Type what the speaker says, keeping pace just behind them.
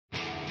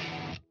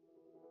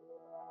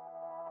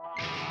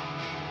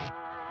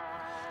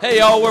Hey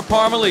y'all, we're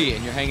Parmalee,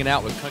 and you're hanging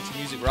out with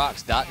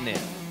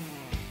CountryMusicRocks.net.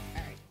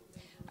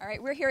 All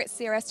right, we're here at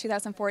CRS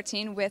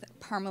 2014 with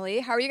Parmalee.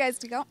 How are you guys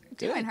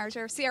doing? How's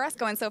your CRS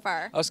going so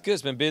far? Oh, it's good.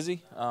 It's been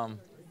busy,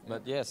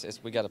 but yes,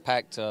 we got a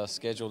packed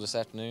schedule this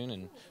afternoon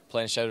and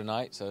playing a show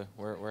tonight, so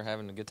we're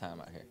having a good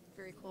time out here.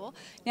 Very cool.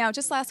 Now,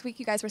 just last week,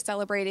 you guys were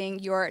celebrating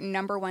your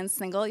 #1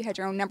 single. You had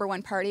your own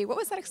 #1 party. What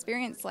was that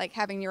experience like,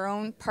 having your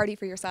own party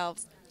for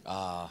yourselves?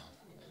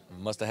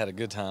 Must have had a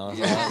good time.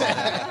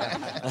 Yeah,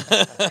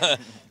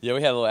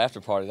 we had a little after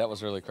party. That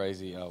was really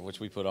crazy, which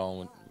we put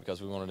on because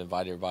we wanted to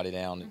invite everybody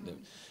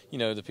down. You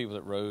know, the people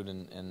that rode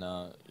and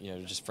you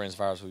know, just friends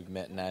of ours we've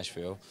met in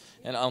Nashville.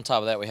 And on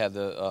top of that, we had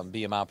the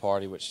BMI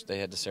party, which they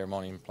had the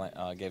ceremony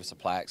and gave us the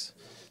plaques.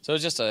 So it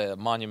was just a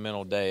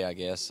monumental day, I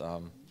guess.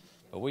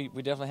 But we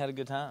definitely had a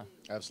good time.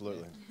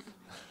 Absolutely.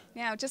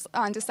 Now, just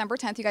on December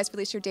 10th, you guys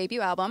released your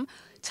debut album.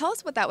 Tell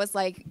us what that was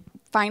like,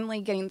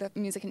 finally getting the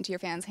music into your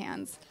fans'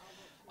 hands.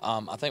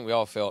 I think we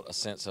all felt a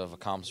sense of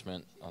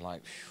accomplishment,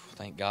 like,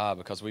 thank God,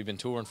 because we've been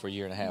touring for a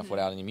year and a half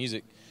without any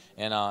music.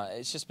 And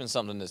it's just been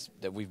something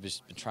that we've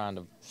just been trying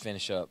to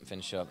finish up.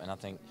 And I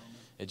think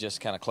it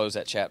just kind of closed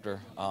that chapter.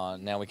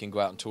 Now we can go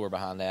out and tour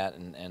behind that,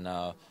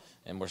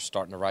 and we're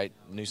starting to write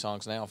new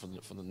songs now for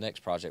the next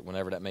project,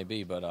 whenever that may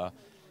be. But,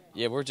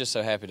 yeah, we're just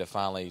so happy to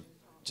finally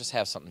just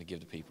have something to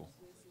give to people.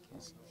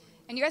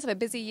 And you guys have a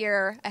busy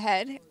year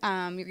ahead. You're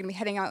going to be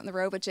heading out on the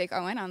road with Jake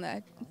Owen on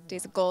the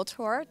Days of Gold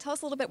tour. Tell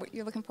us a little bit what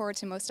you're looking forward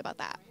to most about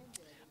that.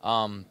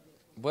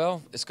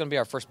 Well, it's going to be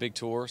our first big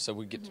tour, so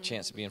we get the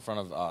chance to be in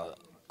front of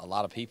a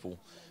lot of people,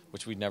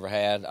 which we've never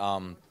had.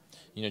 You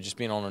know, just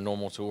being on a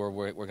normal tour,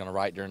 we're going to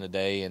write during the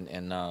day, and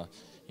you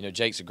know,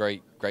 Jake's a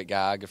great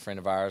guy, a good friend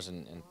of ours,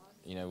 and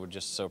you know, we're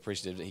just so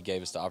appreciative that he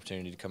gave us the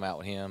opportunity to come out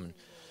with him.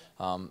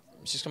 And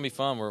it's just going to be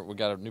fun. We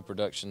got a new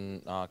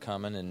production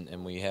coming,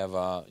 and we have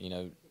you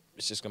know,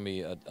 it's just going to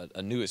be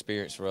a new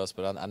experience for us,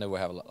 but I know we'll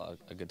have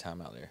a good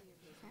time out there.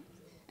 Okay.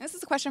 And this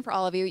is a question for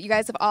all of you. You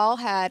guys have all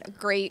had a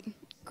great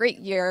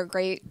year,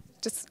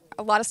 just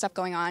a lot of stuff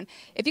going on.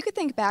 If you could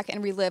think back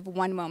and relive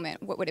one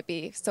moment, what would it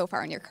be so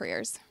far in your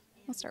careers?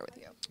 We'll start with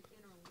you.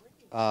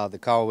 The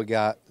call we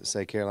got to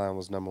say Carolina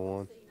was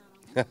 #1.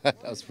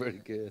 That was pretty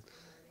good.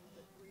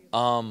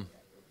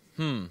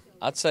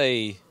 I'd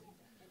say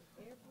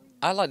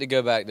I'd like to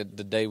go back to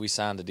the day we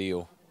signed the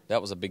deal. That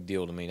was a big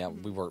deal to me.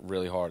 We worked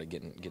really hard at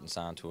getting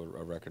signed to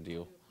a record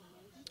deal.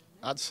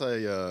 I'd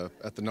say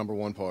at the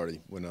 #1 party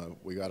when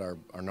we got our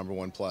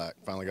 #1 plaque.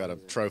 Finally got a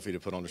trophy to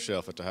put on the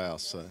shelf at the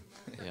house. So.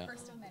 Yeah.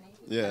 First of many.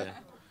 Yeah.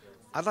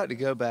 I'd like to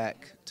go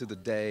back to the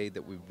day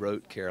that we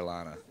wrote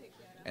Carolina,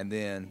 and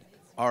then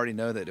already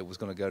know that it was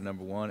going to go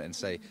 #1 and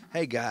say,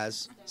 hey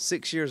guys,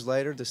 6 years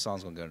later, this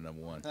song's going to go to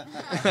 #1.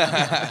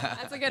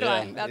 That's a good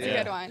one. That's a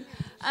good one.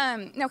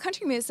 Now,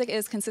 country music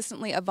is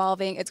consistently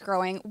evolving. It's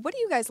growing. What do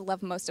you guys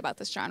love most about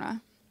this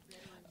genre?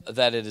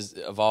 That it is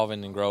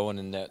evolving and growing,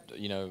 and that,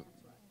 you know,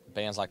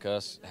 bands like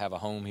us have a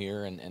home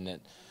here, and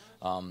that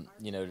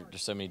you know,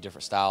 there's so many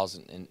different styles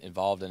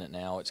involved in it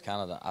now. It's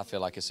kind of I feel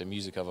like it's the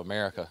music of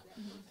America.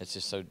 It's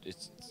just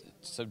it's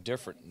so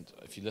different.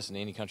 If you listen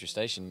to any country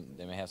station,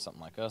 they may have something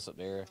like us up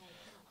there,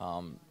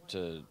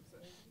 to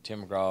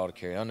Tim McGraw, to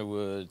Carrie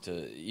Underwood,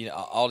 to, you know,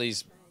 all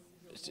these.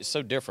 It's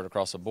so different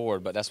across the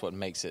board, but that's what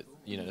makes it.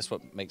 You know, that's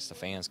what makes the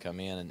fans come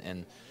in,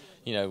 and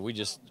you know, we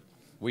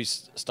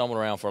stumbled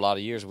around for a lot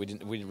of years. We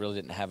really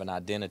didn't have an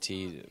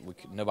identity.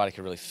 Nobody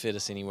could really fit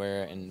us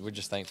anywhere, and we're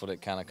just thankful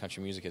that kind of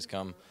country music has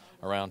come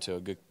around to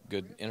a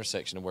good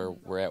intersection of where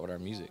we're at with our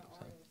music.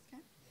 So.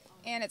 Okay.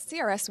 And it's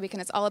CRS week,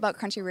 and it's all about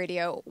country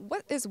radio.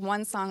 What is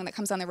one song that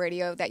comes on the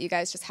radio that you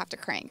guys just have to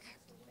crank?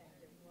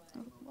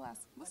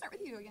 We'll start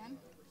with you again.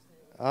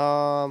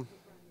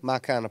 My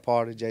Kind of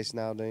Party, Jason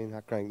Aldean.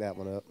 I cranked that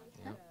one up.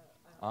 Yeah.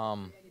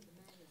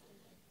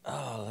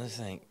 Oh, let's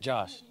think.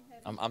 Josh.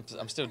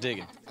 I'm still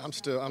digging. I'm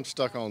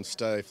stuck on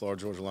Stay,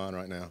 Florida Georgia line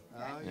right now.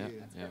 Oh,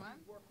 Yeah.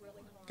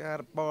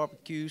 Got a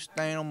barbecue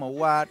stain on my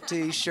white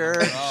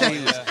T-shirt. She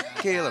was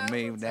killing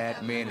me with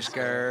that mini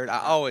skirt.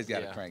 I always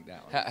got to crank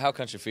that one. How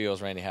Country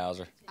Feels, Randy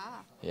Houser.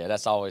 Yeah,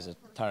 that's always a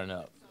turn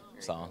up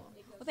song.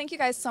 Well, thank you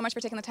guys so much for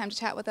taking the time to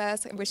chat with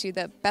us. I wish you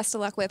the best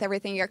of luck with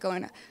everything you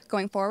got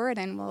going forward,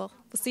 and we'll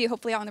see you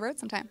hopefully out on the road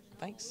sometime.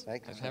 Thanks.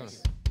 Thanks. Thanks for having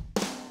us.